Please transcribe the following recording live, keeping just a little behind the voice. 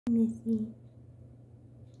Missy.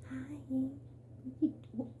 Hi.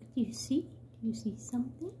 What do you see? Do you see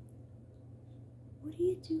something? What are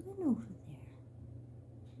you doing over there?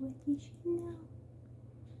 Wat is je nou?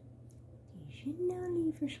 Wat is je nou,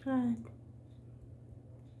 lieve schat?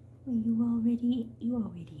 Well, you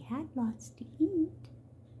already had lots to eat.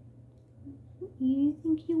 You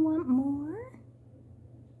think you want more?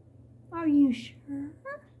 Are you sure?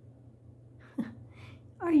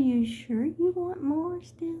 Are you sure you want more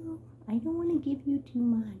still? I don't want to give you too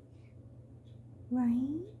much.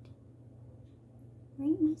 Right?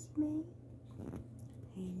 Right, Miss May?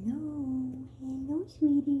 Hello. Hello,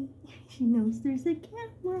 sweetie. She knows there's a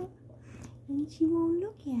camera. And she won't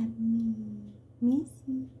look at me.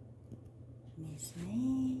 Missy. Miss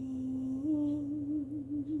May.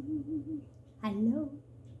 Hello.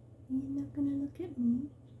 You're not gonna look at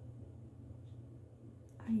me?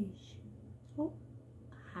 Are you sure? Oh.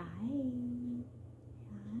 Hi. Hi.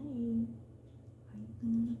 Are you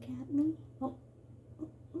gonna look at me? Oh.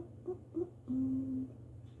 Okay.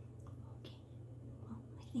 Well,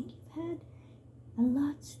 I think you've had a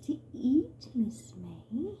lot to eat, Miss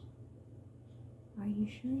May. Are you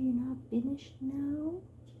sure you're not finished now?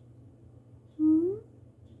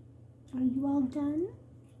 Are you all done?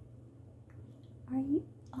 Are you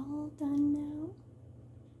all done now?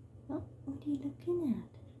 Oh, what are you looking at?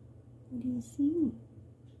 What do you see?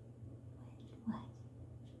 What?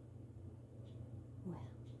 Well,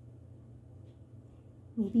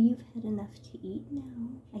 maybe you've had enough to eat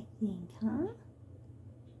now, I think, huh?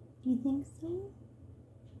 Do you think so,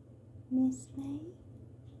 Miss May?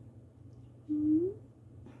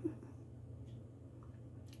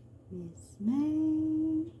 Miss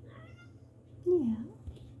May? Yeah.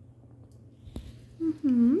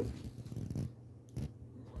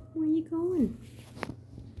 Where you going?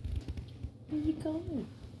 Where you going?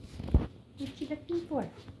 What you looking for?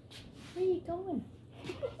 Where you going?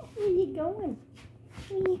 Where you going?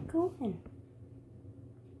 Where you going?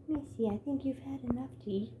 Missy, I think you've had enough to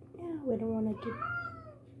eat now. I don't want to do...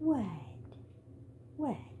 What?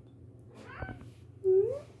 What?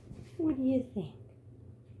 What do you think?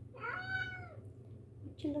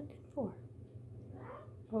 What you looking for?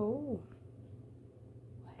 Oh.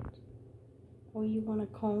 What? Oh, you want a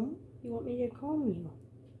comb? You want me to comb you?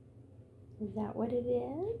 Is that what it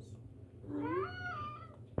is?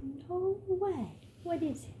 No way. What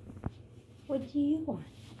is it? What do you want?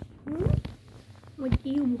 What do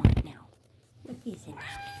you want now? What is it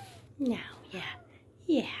now? Now, yeah.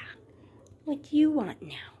 Yeah. What do you want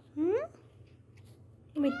now?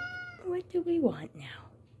 What do we want now?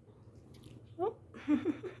 Oh.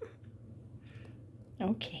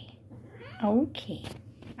 Okay. Okay.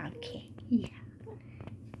 Okay. Yeah.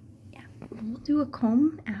 Yeah. We'll do a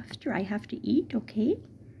comb after I have to eat, okay?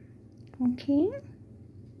 Okay?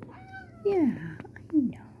 Yeah, I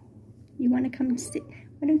know. You want to come sit?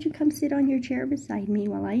 Why don't you come sit on your chair beside me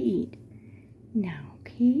while I eat? Now,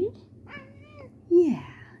 okay? Yeah,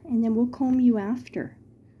 and then we'll comb you after.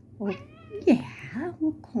 Oh, yeah,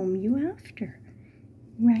 we'll comb you after.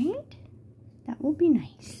 Right? That will be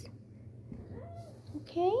nice.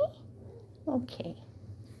 Okay? Okay.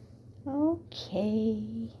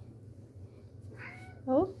 Okay.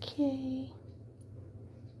 Okay.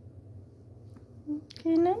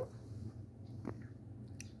 Okay now?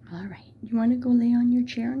 All right. You want to go lay on your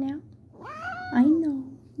chair now? I know.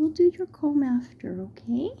 We'll do your comb after,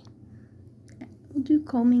 okay? We'll do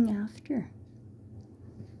combing after.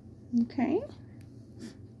 Okay?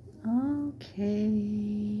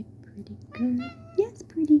 Okay. Pretty good. Yes,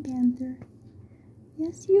 pretty panther.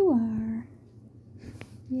 Yes, you are.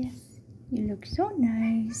 Yes, you look so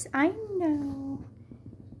nice. I know.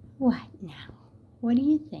 What now? What do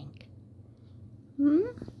you think?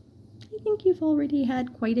 I think you've already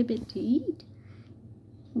had quite a bit to eat.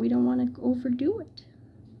 We don't want to overdo it.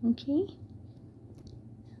 Okay?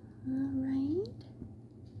 All right.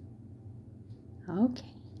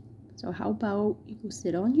 Okay. So how about you go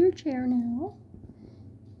sit on your chair now.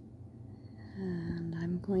 And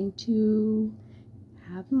I'm going to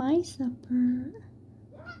have my supper.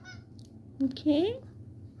 Okay?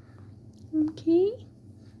 Okay?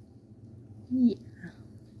 Yeah.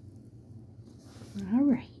 All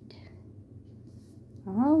right.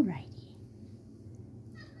 Alrighty.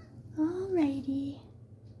 Alrighty.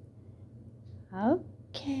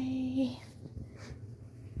 Okay.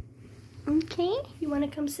 Okay, you want to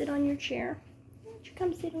come sit on your chair? Why don't you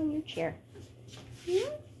come sit on your chair? You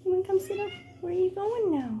want to come sit on? Where are you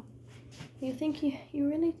going now? You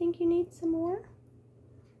really think you need some more?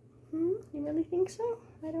 You really think so?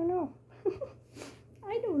 I don't know.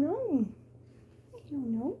 I don't know. I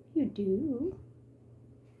don't know. You do.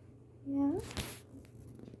 Yeah?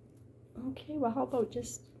 Okay, well, how about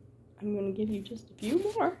I'm going to give you just a few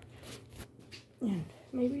more. And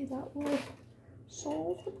maybe that will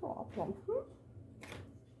solve the problem.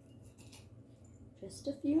 Just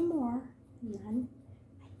a few more, and then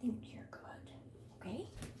I think you're good. Okay?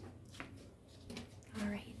 All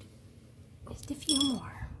right. Just a few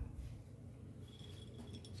more.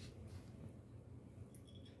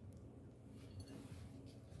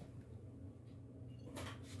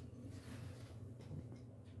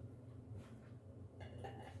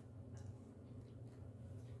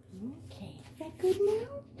 Okay, is that good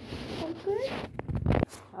now? All good?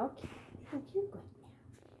 Okay, I think you're good now.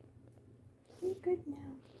 You're good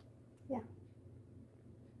now. Yeah.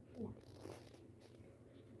 Yeah.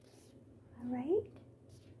 All right?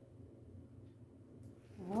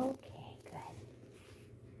 Okay, good.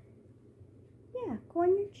 Yeah, go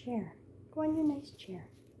on your chair. Go on your nice chair.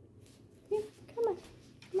 Yeah, come on.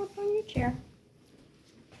 Come up on your chair.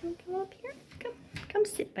 Come up here. Come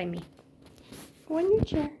sit by me. Go on your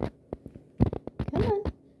chair. Come on.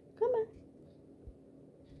 Come on.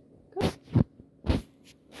 Come.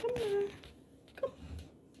 Come on. Come.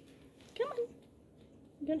 Come on.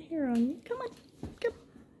 I got hair on you. Come on. Come.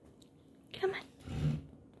 Come on.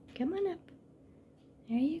 Come on up.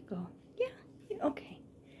 There you go. Yeah. Okay.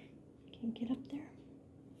 Can't get up there.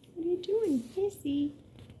 What are you doing, Missy?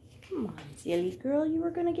 Come on, silly girl. You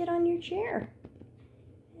were going to get on your chair.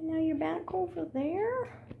 And now you're back over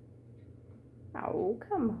there? Oh,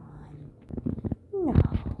 come on. No.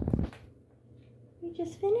 We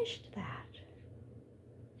just finished that.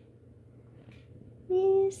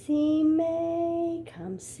 Missy May,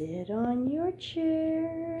 come sit on your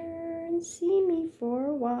chair and see me for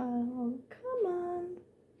a while. Come on.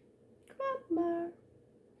 Come on.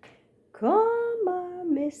 Come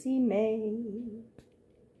on, Missy May.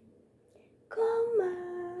 Come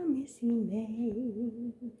on, Missy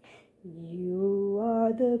May. You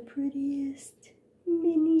are the prettiest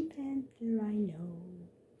mini panther I know.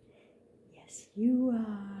 Yes, you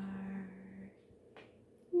are.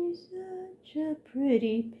 You're such a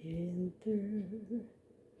pretty panther.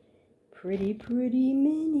 Pretty, pretty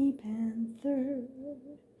mini panther.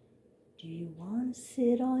 Do you want to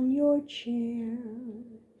sit on your chair?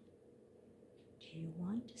 Do you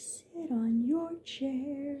want to sit on your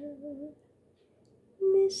chair?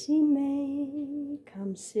 Missy May,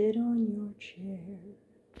 come sit on your chair.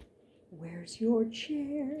 Where's your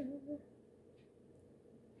chair?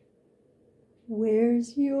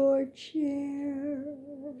 Where's your chair?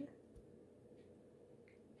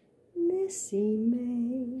 Missy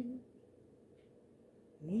May,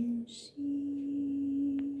 Missy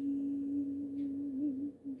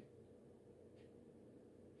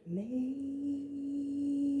May.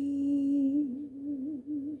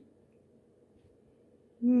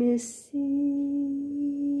 Missy May.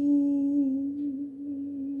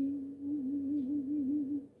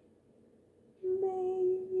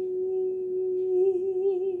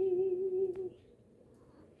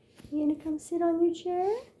 You gonna come sit on your chair?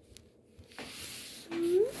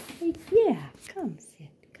 Hey, yeah, come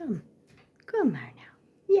sit. Come on now.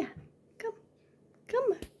 Yeah, come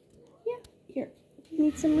on. Yeah, here. You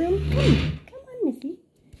need some room? Come on, Missy.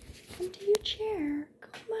 Come to your chair.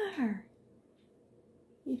 Come on.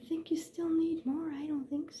 You think you still need more? I don't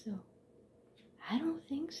think so. I don't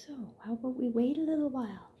think so. How about we wait a little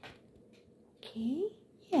while? Okay?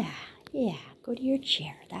 Yeah. Go to your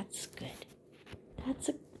chair. That's good. That's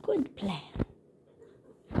a good plan.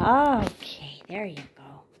 Okay, there you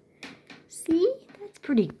go. See? That's a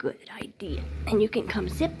pretty good idea. And you can come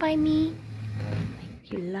sit by me.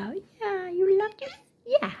 You love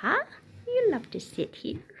to sit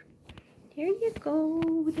here. There you go.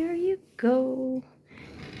 There you go.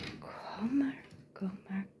 Kom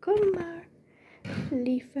maar.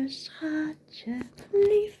 Lieve schatje,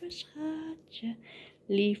 lieve schatje,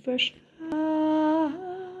 lieve schatje.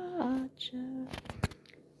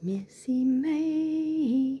 Missy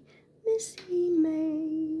May,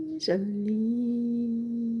 zo lieve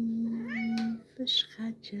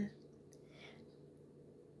schatje.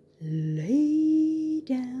 Lay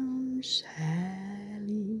down,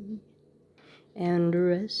 Sally, and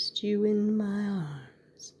rest you in my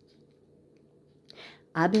arms.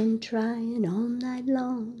 I've been trying all night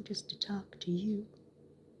long just to talk to you.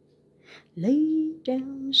 Lay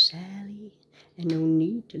down, Sally, and no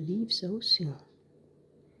need to leave so soon.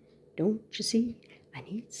 Don't you see, I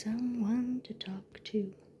need someone to talk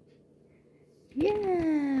to.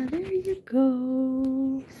 Yeah, there you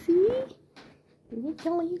go. See? That's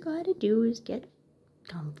all you gotta do is get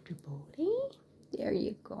comfortable, eh? There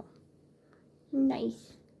you go.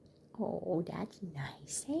 Nice. Oh, that's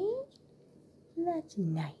nice, eh? That's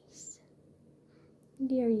nice.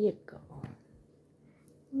 There you go.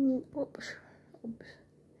 Oops. Oops.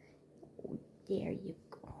 Oh, there you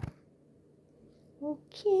go.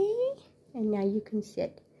 Okay. And now you can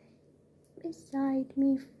sit beside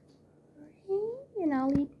me, and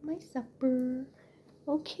I'll eat my supper.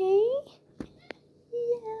 Okay?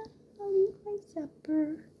 Yeah, I'll eat my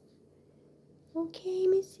supper. Okay,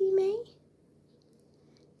 Missy May?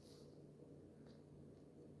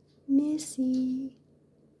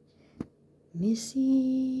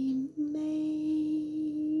 Missy May.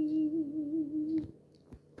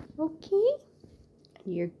 Okay?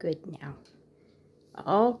 You're good now.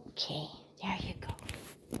 Okay, there you go.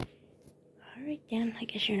 Alright then, I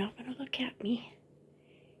guess you're not going to look at me.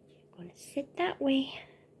 You're going to sit that way.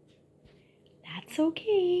 That's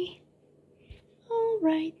okay.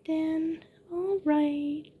 Alright then,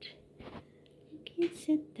 alright. You can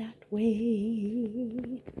sit that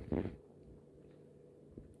way.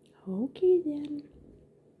 Okay then.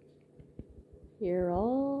 You're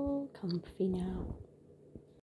all comfy now.